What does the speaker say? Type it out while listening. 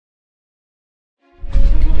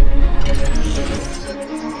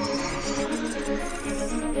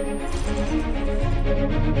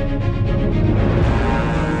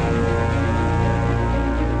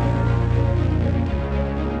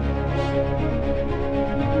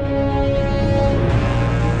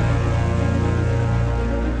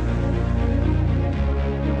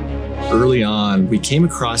Early on, we came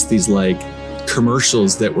across these like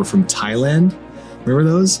commercials that were from Thailand. Remember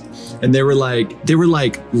those? And they were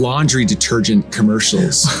like laundry detergent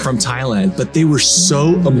commercials from Thailand, but they were so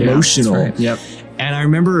emotional. Yeah, that's right. Yep. And I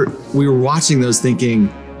remember we were watching those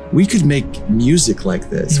thinking, we could make music like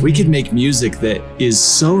this. We could make music that is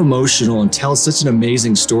so emotional and tells such an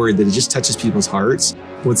amazing story that it just touches people's hearts.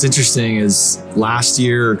 What's interesting is last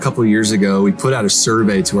year, a couple of years ago, we put out a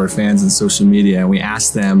survey to our fans on social media and we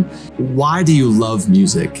asked them, why do you love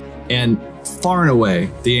music? And far and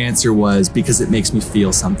away, the answer was because it makes me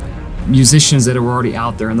feel something. Musicians that were already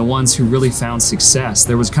out there and the ones who really found success,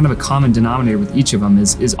 there was kind of a common denominator with each of them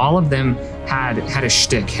is all of them had a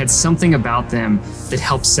shtick, had something about them that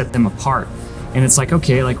helped set them apart. And it's like,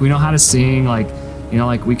 okay, like we know how to sing, like, you know,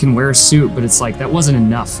 like we can wear a suit, but it's like that wasn't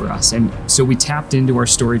enough for us. And so we tapped into our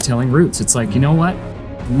storytelling roots. It's like, you know what?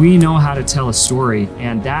 We know how to tell a story,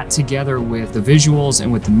 and that together with the visuals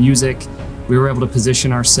and with the music, we were able to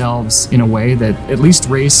position ourselves in a way that at least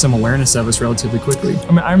raised some awareness of us relatively quickly. I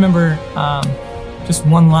mean, I remember just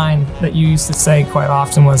one line that you used to say quite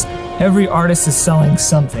often was, every artist is selling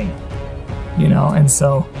something, you know? And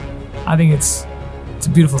so I think it's a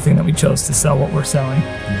beautiful thing that we chose to sell what we're selling.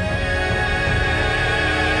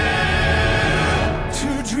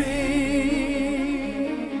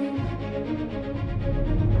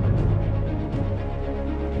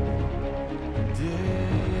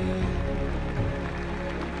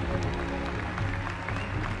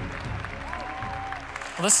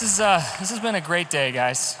 Well, this has been a great day,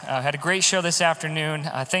 guys. Had a great show this afternoon.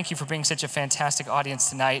 Thank you for being such a fantastic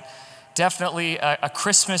audience tonight. Definitely a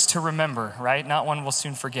Christmas to remember, right? Not one we'll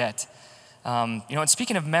soon forget. You know, and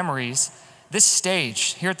speaking of memories, this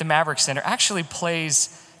stage here at the Maverick Center actually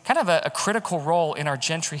plays kind of a critical role in our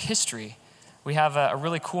Gentry history. We have a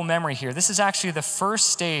really cool memory here. This is actually the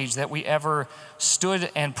first stage that we ever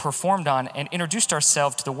stood and performed on and introduced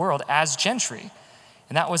ourselves to the world as Gentry.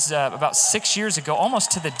 And that was about 6 years ago,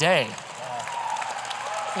 almost to the day.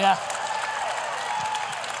 Yeah.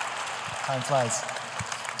 Time flies.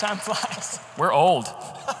 Time flies. We're old.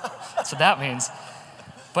 That's what that means.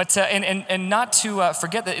 But, and not to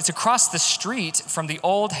forget that it's across the street from the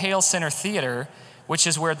old Hale Center Theater, which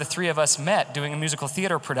is where the three of us met doing a musical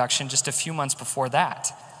theater production just a few months before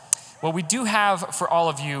that. Well, we do have for all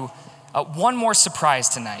of you one more surprise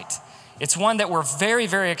tonight. It's one that we're very,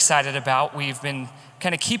 very excited about. We've been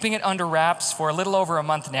kind of keeping it under wraps for a little over a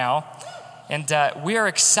month now. And we are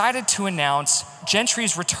excited to announce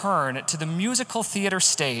Gentry's return to the musical theater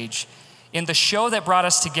stage in the show that brought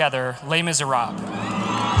us together, Les Miserables.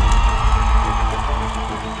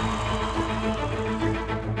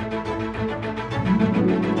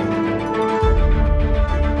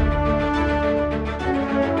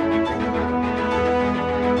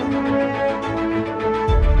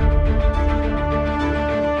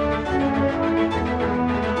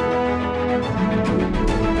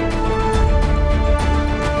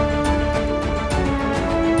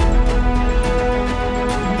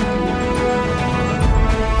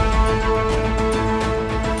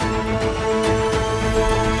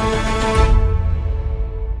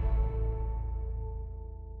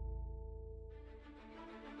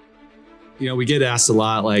 You know, we get asked a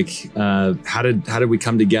lot, like, how did we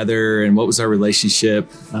come together and what was our relationship?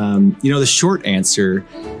 You know, the short answer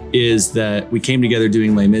is that we came together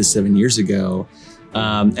doing Les Mis 7 years ago.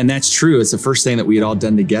 And that's true. It's the first thing that we had all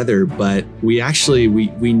done together, but we actually,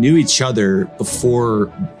 we knew each other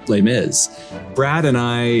before Les Mis. Brad and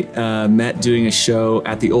I met doing a show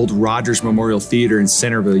at the old Rogers Memorial Theater in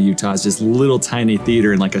Centerville, Utah. It's this little tiny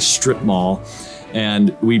theater in like a strip mall.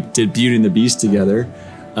 And we did Beauty and the Beast together.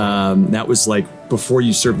 That was like before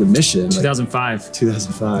you served the mission. 2005. Like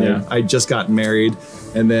 2005. Yeah. I just got married,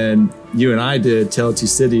 and then you and I did Tale of Two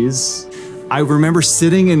Cities. I remember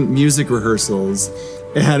sitting in music rehearsals,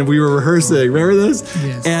 and we were rehearsing. Remember this?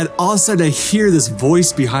 Yes. And all of a sudden, I hear this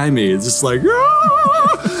voice behind me. It's just like,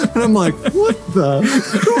 ah! And I'm like, what the?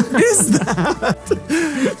 Who is that?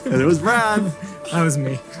 And it was Brad. That was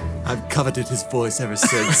me. I've coveted his voice ever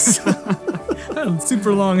since. I had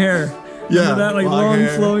super long hair. Yeah, Remember that, like long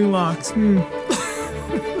flowing locks.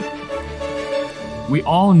 We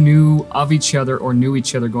all knew of each other or knew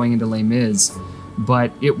each other going into Les Mis,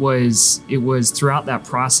 but it was throughout that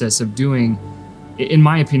process of doing, in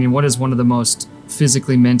my opinion, what is one of the most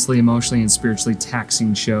physically, mentally, emotionally, and spiritually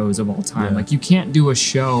taxing shows of all time. Yeah. Like, you can't do a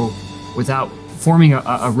show without forming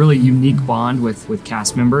a really unique bond with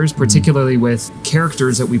cast members, particularly with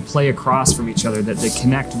characters that we play across from each other that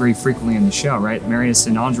connect very frequently in the show, right? Marius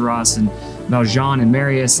and Andros and Valjean and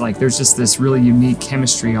Marius, like there's just this really unique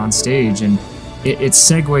chemistry on stage, and it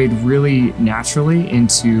segued really naturally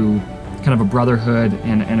into kind of a brotherhood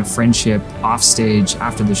and a friendship off stage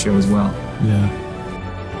after the show as well.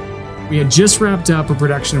 Yeah. We had just wrapped up a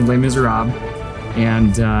production of Les Miserables,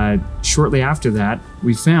 and shortly after that,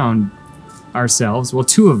 we found ourselves, well,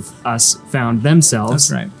 two of us found themselves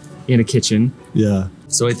That's right. in a kitchen. Yeah.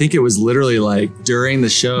 So I think it was literally like during the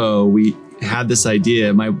show, we had this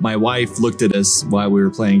idea. My wife looked at us while we were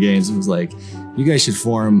playing games and was like, you guys should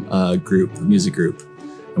form a group, a music group.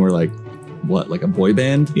 And we're like, what, like a boy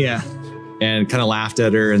band? Yeah. And kind of laughed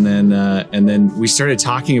at her. And then we started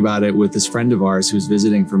talking about it with this friend of ours who was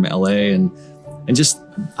visiting from LA, and just,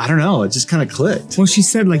 I don't know, it just kind of clicked. Well, she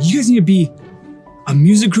said, like, you guys need to be a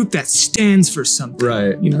music group that stands for something.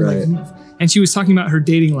 Right, You know, right. like, and she was talking about her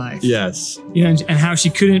dating life. Yes. You know, and how she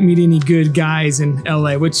couldn't meet any good guys in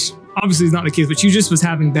LA, which obviously is not the case, but she just was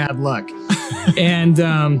having bad luck. and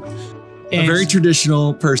A very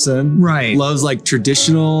traditional person. Right. Loves like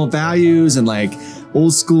traditional values and like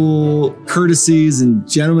old school courtesies and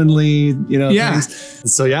gentlemanly, you know,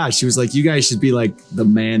 things. So yeah, she was like, you guys should be like the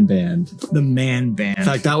man band. The man band. In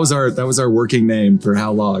fact, that was our working name for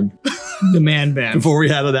how long? The man band. Before we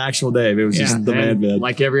had an actual name, it was just the man band.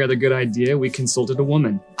 Like every other good idea, we consulted a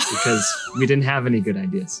woman because we didn't have any good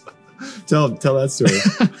ideas. Tell that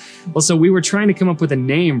story. Well, so we were trying to come up with a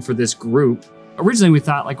name for this group. Originally, we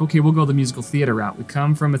thought like, okay, we'll go the musical theater route. We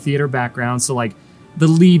come from a theater background, so like the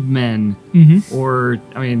Lead Men, or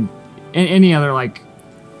I mean, any other like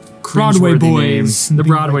Broadway cringeworthy Boys, name. The things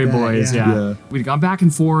Broadway like that, Boys, yeah. yeah. We'd gone back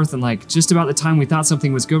and forth, and like just about the time we thought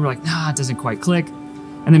something was good, we're like, nah, it doesn't quite click.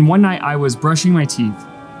 And then one night I was brushing my teeth,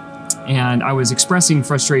 and I was expressing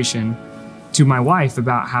frustration to my wife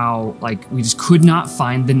about how like we just could not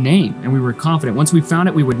find the name, and we were confident once we found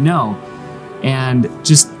it we would know. And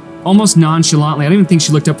just almost nonchalantly, I don't even think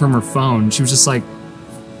she looked up from her phone. She was just like,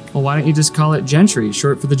 well, why don't you just call it Gentry,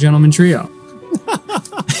 short for the Gentleman Trio?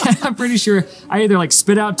 I'm pretty sure I either like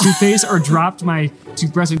spit out toothpaste or dropped my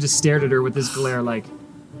toothbrush and just stared at her with this glare like,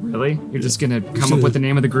 really? You're just gonna come up with the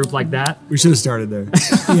name of the group like that? We should have started there.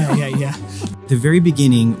 Yeah. The very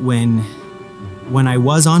beginning, when I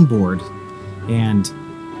was on board and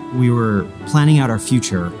we were planning out our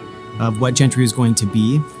future of what Gentry was going to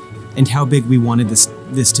be and how big we wanted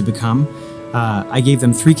this to become, I gave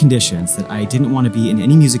them 3 conditions: that I didn't want to be in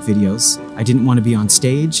any music videos, I didn't want to be on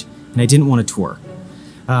stage, and I didn't want to tour.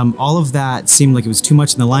 All of that seemed like it was too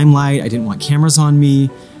much in the limelight. I didn't want cameras on me,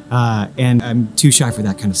 and I'm too shy for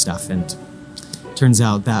that kind of stuff, and turns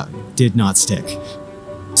out that did not stick.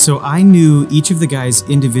 So I knew each of the guys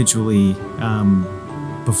individually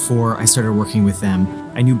before I started working with them.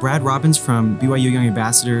 I knew Brad Robbins from BYU Young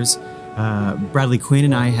Ambassadors. Bradley Quinn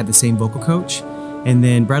and I had the same vocal coach. And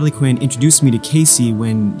then Bradley Quinn introduced me to Casey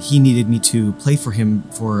when he needed me to play for him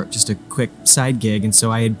for just a quick side gig. And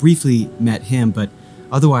so I had briefly met him, but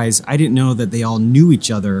otherwise I didn't know that they all knew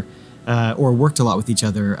each other or worked a lot with each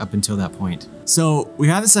other up until that point. So we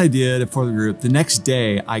had this idea to form the group. The next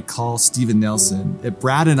day I call Steven Nelson that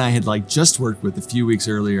Brad and I had like just worked with a few weeks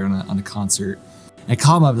earlier on a concert. And I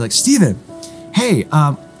call him up, like, Steven, hey,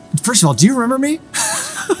 first of all, do you remember me?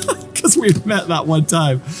 Because we had met that one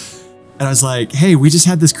time. And I was like, hey, we just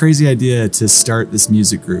had this crazy idea to start this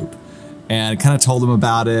music group. And kind of told him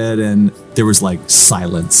about it, and there was like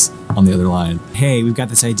silence on the other line. Hey, we've got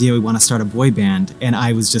this idea, we want to start a boy band. And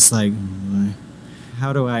I was just like,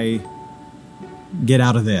 how do I get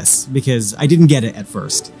out of this? Because I didn't get it at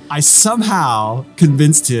first. I somehow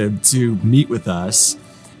convinced him to meet with us.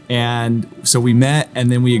 And so we met,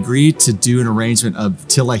 and then we agreed to do an arrangement of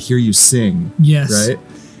Till I Hear You Sing. Yes. Right?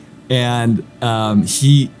 And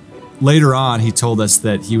later on, he told us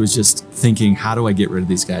that he was just thinking, how do I get rid of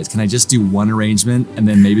these guys? Can I just do one arrangement and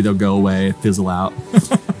then maybe they'll go away, fizzle out?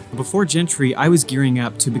 Before Gentry, I was gearing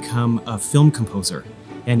up to become a film composer,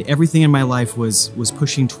 and everything in my life was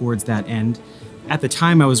pushing towards that end. At the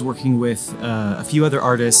time, I was working with a few other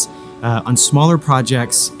artists on smaller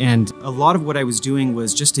projects, and a lot of what I was doing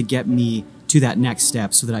was just to get me to that next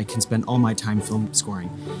step so that I can spend all my time film scoring.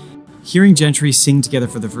 Hearing Gentry sing together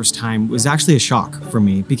for the first time was actually a shock for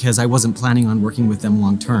me because I wasn't planning on working with them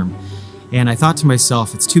long term. And I thought to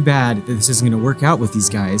myself, it's too bad that this isn't going to work out with these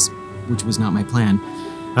guys, which was not my plan,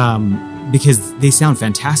 because they sound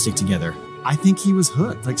fantastic together. I think he was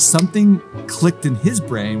hooked. Like something clicked in his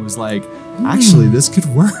brain, was like, actually, this could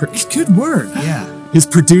work. It could work, yeah. His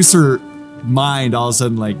producer mind all of a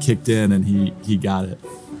sudden like kicked in, and he got it.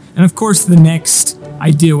 And of course, the next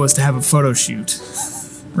idea was to have a photo shoot,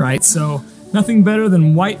 right? So nothing better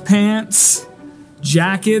than white pants,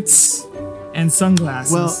 jackets, and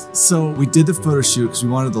sunglasses. Well, so we did the photo shoot because we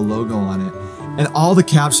wanted the logo on it. And all the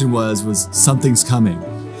caption was something's coming.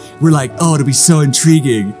 We're like, oh, it'll be so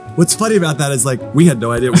intriguing. What's funny about that is like, we had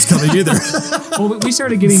no idea it was coming either. Well, we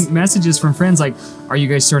started getting messages from friends like, are you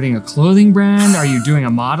guys starting a clothing brand? Are you doing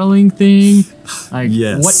a modeling thing? Like,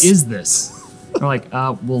 Yes. What is this? We're like,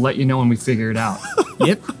 we'll let you know when we figure it out.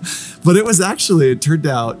 Yep. But it turned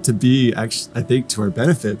out to be actually, I think, to our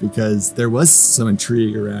benefit because there was some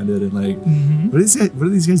intrigue around it and like, what are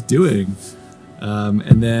these guys doing?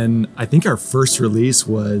 And then I think our first release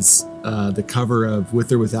was the cover of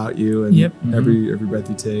With or Without You and every breath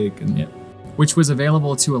you take, and Which was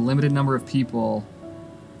available to a limited number of people,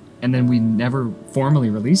 and then we never formally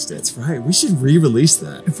released it. that's right. We should re-release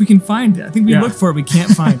that. If we can find it. I think we looked for it, we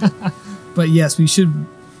can't find it. But yes, we should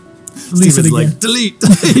release it Steven's again. like, delete,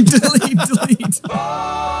 delete, delete.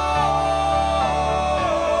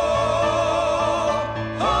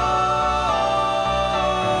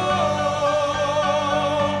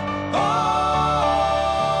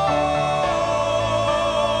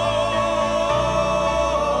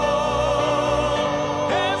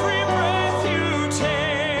 Every breath you take,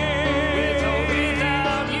 with or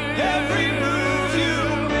without you, every move you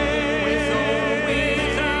make,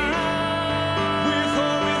 with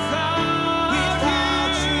or without, with or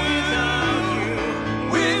without you,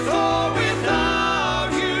 with or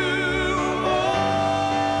without you.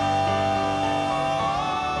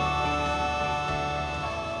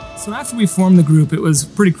 So after we formed the group, it was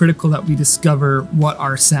pretty critical that we discover what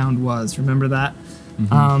our sound was. Remember that?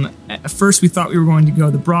 At first, we thought we were going to go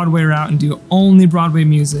the Broadway route and do only Broadway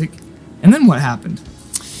music. And then what happened?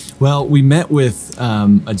 Well, we met with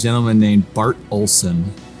a gentleman named Bart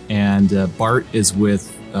Olson, and Bart is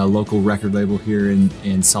with a local record label here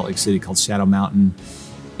in Salt Lake City called Shadow Mountain.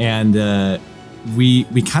 And we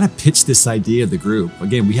kind of pitched this idea of the group.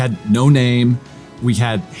 Again, we had no name. We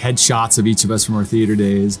had headshots of each of us from our theater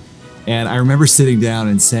days. And I remember sitting down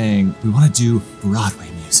and saying, we want to do Broadway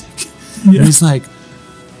music. And he's like,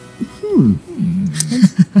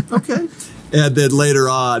 okay. And then later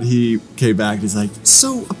on, he came back and he's like,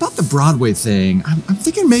 so about the Broadway thing, I'm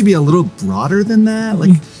thinking maybe a little broader than that,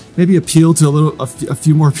 like maybe appeal to a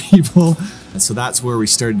few more people. And so that's where we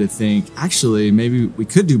started to think, actually, maybe we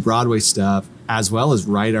could do Broadway stuff as well as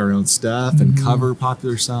write our own stuff and cover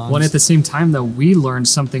popular songs. Well, and at the same time, though, we learned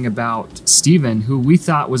something about Steven, who we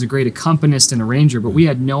thought was a great accompanist and arranger, but we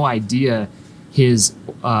had no idea his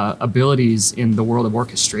abilities in the world of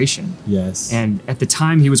orchestration. Yes. And at the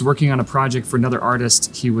time, he was working on a project for another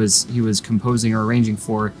artist he was composing or arranging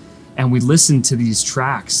for, and we listened to these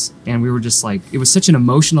tracks, and we were just like, it was such an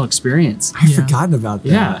emotional experience. I'd forgotten about that.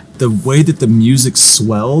 Yeah. The way that the music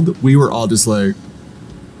swelled, we were all just like,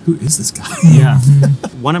 who is this guy? Yeah.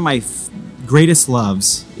 One of my greatest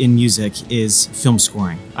loves in music is film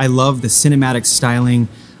scoring. I love the cinematic styling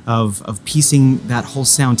of piecing that whole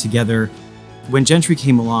sound together. When Gentry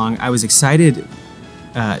came along, I was excited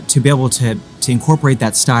to be able to incorporate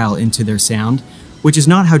that style into their sound, which is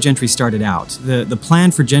not how Gentry started out. The plan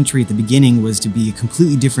for Gentry at the beginning was to be a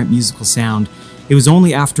completely different musical sound. It was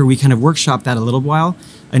only after we kind of workshopped that a little while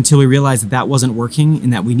until we realized that wasn't working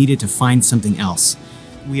and that we needed to find something else.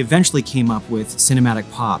 We eventually came up with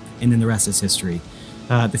cinematic pop, and then the rest is history.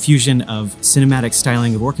 The fusion of cinematic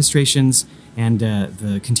styling of orchestrations and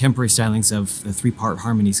the contemporary stylings of the three-part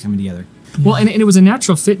harmonies coming together. Well, and it was a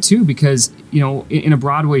natural fit too, because, you know, in a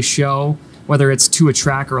Broadway show, whether it's to a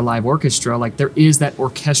track or a live orchestra, like there is that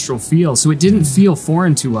orchestral feel. So it didn't feel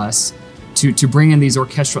foreign to us to bring in these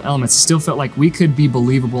orchestral elements. It still felt like we could be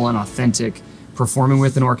believable and authentic performing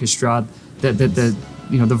with an orchestra. The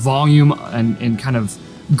volume and kind of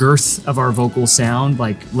girth of our vocal sound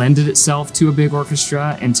like lended itself to a big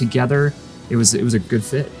orchestra, and together it was a good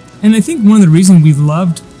fit. And I think one of the reasons we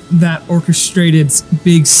loved that orchestrated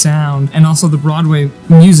big sound and also the Broadway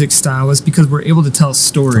music style was because we're able to tell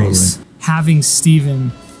stories. Totally. Having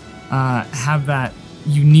Steven have that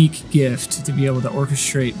unique gift to be able to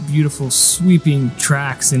orchestrate beautiful sweeping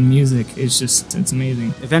tracks in music it's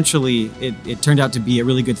amazing. Eventually, it turned out to be a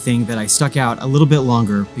really good thing that I stuck out a little bit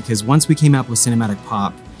longer, because once we came up with cinematic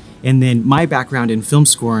pop, and then my background in film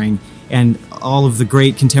scoring and all of the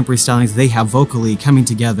great contemporary stylings they have vocally coming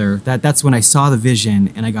together, that's when I saw the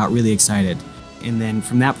vision and I got really excited. And then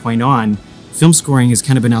from that point on, film scoring has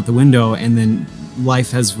kind of been out the window, and then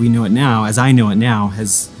life as we know it now, as I know it now,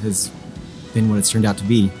 has been what it's turned out to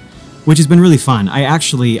be, which has been really fun.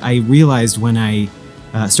 I realized when I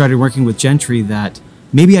started working with Gentry that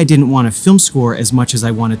maybe I didn't want a film score as much as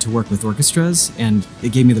I wanted to work with orchestras, and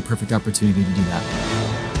it gave me the perfect opportunity to do that.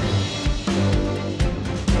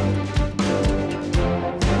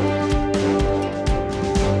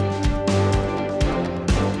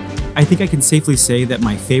 I think I can safely say that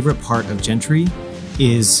my favorite part of Gentry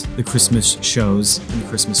is the Christmas shows and the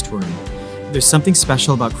Christmas touring. There's something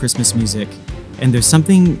special about Christmas music, and there's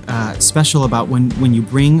something special about when you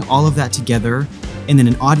bring all of that together, and then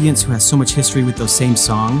an audience who has so much history with those same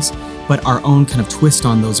songs, but our own kind of twist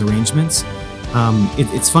on those arrangements.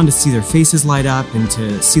 It's fun to see their faces light up and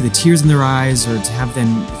to see the tears in their eyes, or to have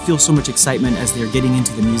them feel so much excitement as they're getting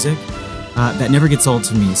into the music. That never gets old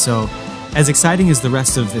to me. So as exciting as the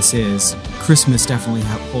rest of this is, Christmas definitely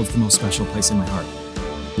holds the most special place in my heart.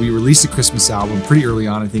 We released a Christmas album pretty early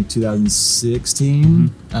on, I think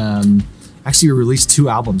 2016. Actually, we released 2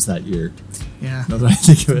 albums that year. Yeah. Now that I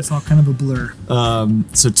think of it. It's all kind of a blur.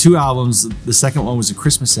 So 2 albums. The second one was a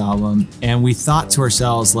Christmas album, and we thought to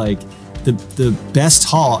ourselves, like, the best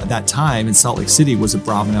hall at that time in Salt Lake City was at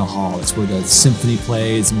Bravenel Hall. It's where the symphony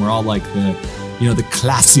plays, and we're all like the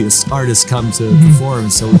classiest artists come to perform.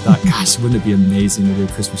 And so we thought, gosh, wouldn't it be amazing to do a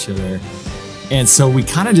Christmas show there? And so we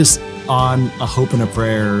kind of just, on a hope and a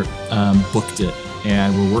prayer, booked it.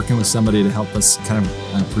 And we're working with somebody to help us kind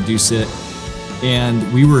of produce it.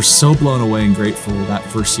 And we were so blown away and grateful that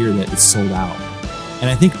first year that it sold out. And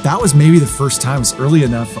I think that was maybe the first time, it was early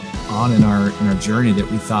enough on in our journey that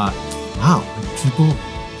we thought, wow,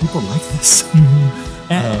 people like this.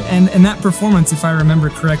 And that performance, if I remember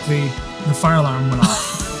correctly, the fire alarm went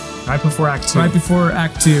off. Right before Act 2. Right before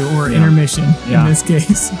Act 2, or intermission in this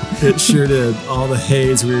case. It sure did. All the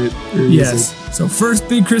haze we were using. Yes. So first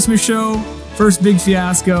big Christmas show, first big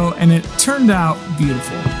fiasco, and it turned out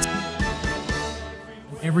beautiful.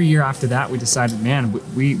 Every year after that, we decided, man,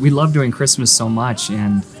 we love doing Christmas so much,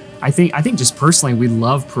 and I think just personally, we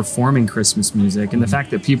love performing Christmas music, and the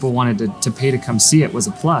fact that people wanted to pay to come see it was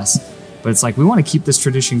a plus. But it's like, we want to keep this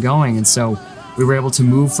tradition going, and so we were able to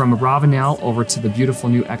move from Bravenel over to the beautiful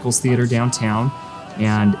new Eccles Theater downtown,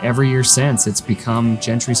 and every year since, it's become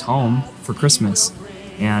Gentry's home for Christmas.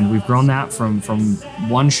 And we've grown that from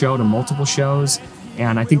one show to multiple shows.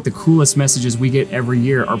 And I think the coolest messages we get every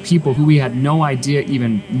year are people who we had no idea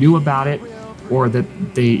even knew about it, or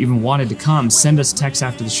that they even wanted to come, send us texts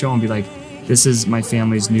after the show and be like, this is my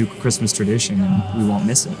family's new Christmas tradition, and we won't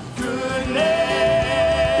miss it.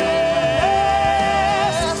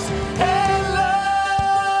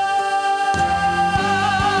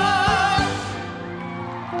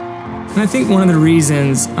 And I think one of the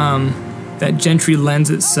reasons that Gentry lends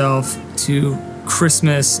itself to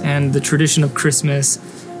Christmas and the tradition of Christmas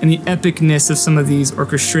and the epicness of some of these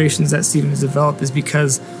orchestrations that Stephen has developed is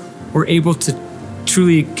because we're able to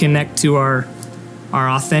truly connect to our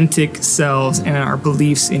authentic selves and our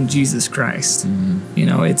beliefs in Jesus Christ. You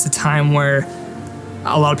know, it's a time where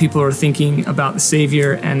a lot of people are thinking about the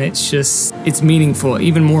Savior, and it's meaningful,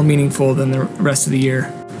 even more meaningful than the rest of the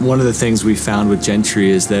year. One of the things we found with Gentry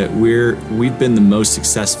is that we've been the most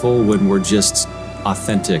successful when we're just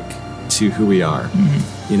authentic to who we are.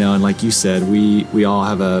 You know, and like you said, we all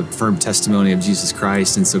have a firm testimony of Jesus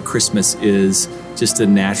Christ, and so Christmas is just a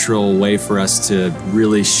natural way for us to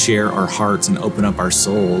really share our hearts and open up our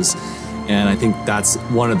souls. And I think that's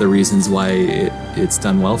one of the reasons why it's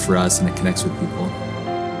done well for us and it connects with people.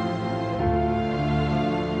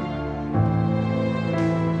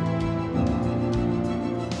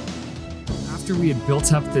 After we had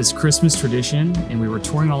built up this Christmas tradition and we were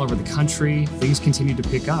touring all over the country, things continued to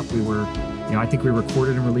pick up. I think we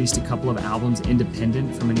recorded and released a couple of albums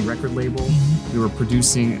independent from any record label. We were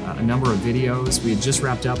producing a number of videos. We had just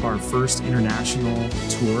wrapped up our first international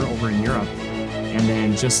tour over in Europe. And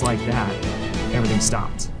then just like that, everything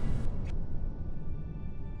stopped.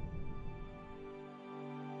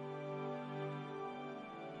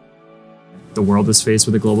 The world was faced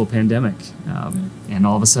with a global pandemic, and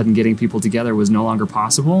all of a sudden getting people together was no longer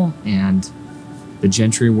possible, and the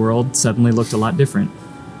Gentry world suddenly looked a lot different.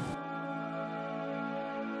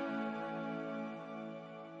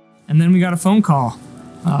 And then we got a phone call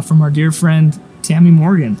from our dear friend Tammy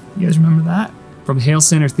Morgan. You guys remember that? From Hale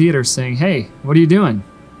Center Theater saying, hey, what are you doing?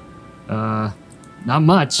 Not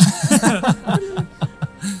much.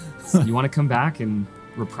 You want to come back and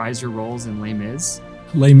reprise your roles in Les Mis?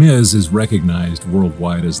 Les Mis is recognized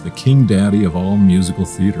worldwide as the king daddy of all musical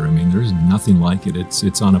theater. I mean, there's nothing like it.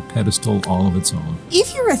 It's on a pedestal all of its own.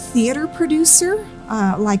 If you're a theater producer,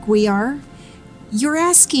 like we are, you're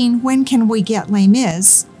asking, when can we get Les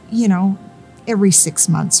Mis? You know, every 6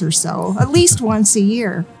 months or so, at least once a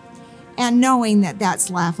year. and knowing that that's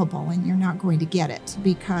laughable and you're not going to get it.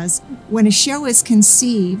 Because when a show is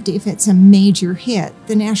conceived, if it's a major hit,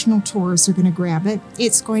 the national tours are going to grab it.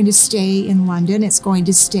 It's going to stay in London. It's going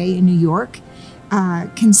to stay in New York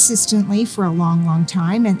consistently for a long, long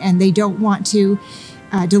time. And they don't want to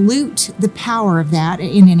dilute the power of that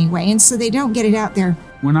in any way. And so they don't get it out there.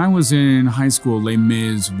 When I was in high school, Les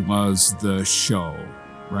Mis was the show,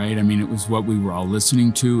 right? I mean, it was what we were all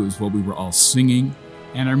listening to. It was what we were all singing.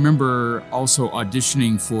 And I remember also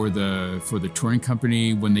auditioning for the touring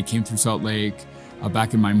company when they came through Salt Lake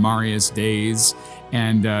back in my Marius days,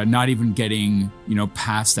 and not even getting, you know,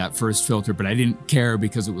 past that first filter. But I didn't care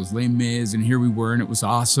because it was Les Mis, and here we were, and it was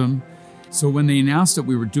awesome. So when they announced that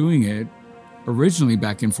we were doing it originally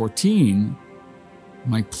back in 14,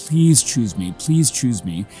 I'm like, please choose me, please choose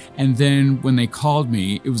me. And then when they called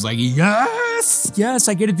me, it was like, yes, yes,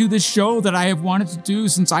 I get to do this show that I have wanted to do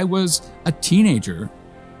since I was a teenager.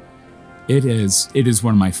 It is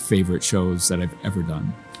one of my favorite shows that I've ever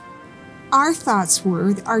done. Our thoughts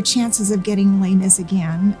were our chances of getting Les Mis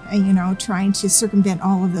again, you know, trying to circumvent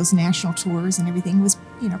all of those national tours and everything was,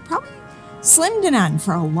 you know, probably slim to none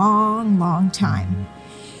for a long, long time.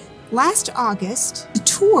 Last August, the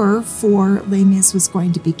tour for Les Mis was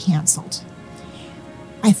going to be canceled.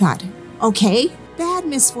 I thought, okay, bad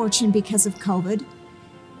misfortune because of COVID.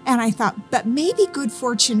 And I thought, but maybe good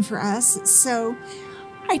fortune for us. So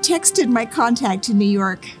I texted my contact in New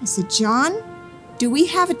York. I said, John, do we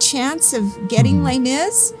have a chance of getting Les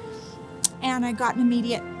Mis? And I got an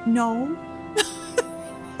immediate no.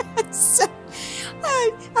 So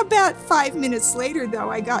about 5 minutes later, though,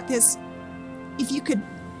 I got this, if you could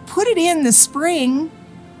put it in the spring,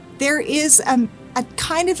 there is a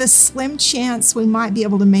kind of a slim chance we might be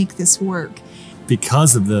able to make this work.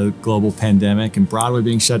 Because of the global pandemic and Broadway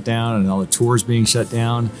being shut down and all the tours being shut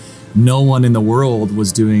down, no one in the world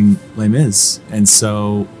was doing Les Mis. And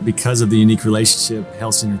so because of the unique relationship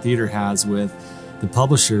Hale Center Theater has with the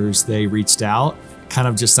publishers, they reached out kind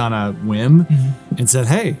of just on a whim and said,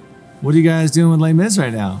 hey, what are you guys doing with Les Mis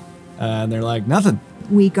right now? And they're like, nothing.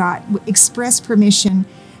 We got express permission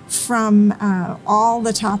from all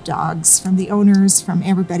the top dogs, from the owners, from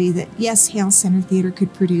everybody that yes, Hale Center Theater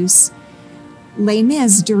could produce Les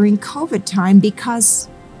Mis during COVID time because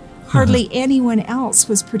hardly anyone else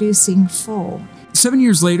was producing full. 7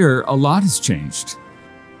 years later, a lot has changed.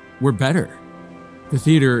 We're better. The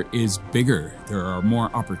theater is bigger. There are more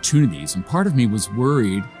opportunities. And part of me was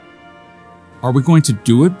worried, are we going to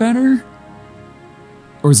do it better?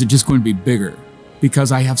 Or is it just going to be bigger?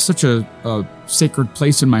 Because I have such a sacred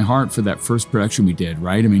place in my heart for that first production we did,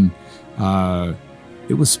 right? I mean,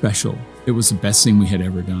 it was special. It was the best thing we had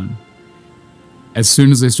ever done. As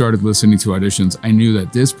soon as I started listening to auditions, I knew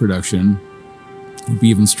that this production would be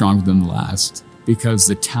even stronger than the last because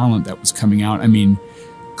the talent that was coming out. I mean,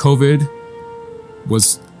 COVID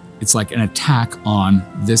it's like an attack on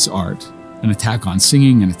this art, an attack on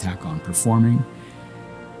singing, an attack on performing.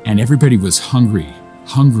 And everybody was hungry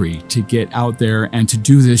to get out there and to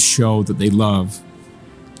do this show that they love.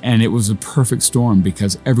 And it was a perfect storm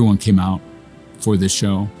because everyone came out for this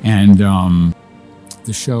show. And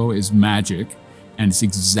the show is magic. And it's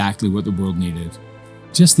exactly what the world needed.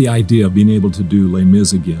 Just the idea of being able to do Les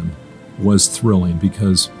Mis again was thrilling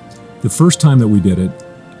because the first time that we did it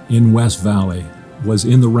in West Valley was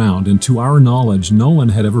in the round, and to our knowledge, no one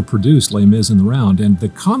had ever produced Les Mis in the round. And the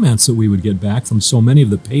comments that we would get back from so many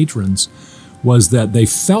of the patrons was that they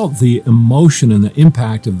felt the emotion and the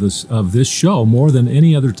impact of this show more than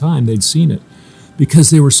any other time they'd seen it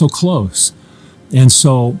because they were so close. And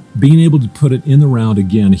so being able to put it in the round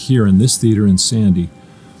again here in this theater in Sandy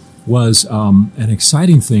was an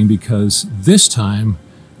exciting thing because this time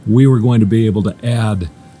we were going to be able to add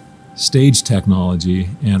stage technology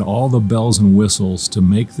and all the bells and whistles to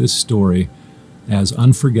make this story as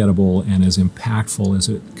unforgettable and as impactful as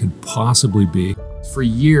it could possibly be. For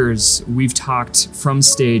years, we've talked from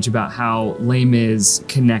stage about how Les Mis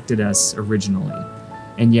connected us originally.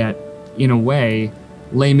 And yet, in a way,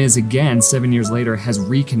 Les Mis again, 7 years later, has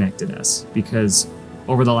reconnected us because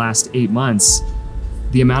over the last 8 months,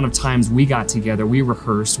 the amount of times we got together, we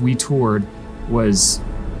rehearsed, we toured, was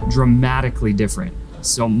dramatically different,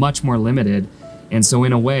 so much more limited. And so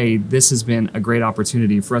in a way, this has been a great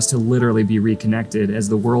opportunity for us to literally be reconnected as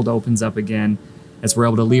the world opens up again, as we're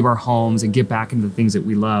able to leave our homes and get back into the things that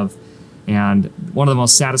we love. And one of the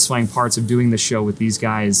most satisfying parts of doing the show with these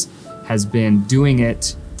guys has been doing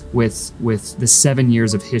it with the 7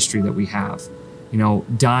 years of history that we have. You know,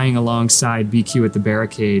 dying alongside BQ at the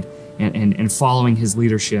Barricade and following his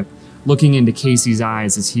leadership, looking into Casey's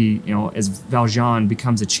eyes as he, you know, as Valjean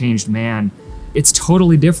becomes a changed man, it's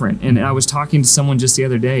totally different. And I was talking to someone just the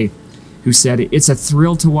other day who said it's a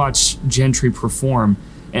thrill to watch Gentry perform.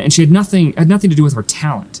 And she had nothing to do with her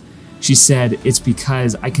talent. She said, it's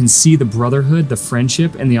because I can see the brotherhood, the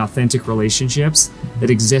friendship, and the authentic relationships that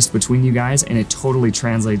exist between you guys, and it totally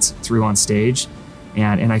translates through on stage.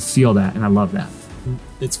 And I feel that, and I love that.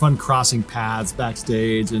 It's fun crossing paths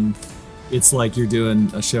backstage, and it's like you're doing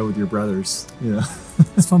a show with your brothers. You know,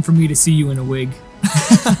 It's fun for me to see you in a wig.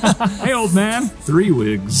 Hey, old man. 3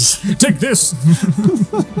 wigs. Take this.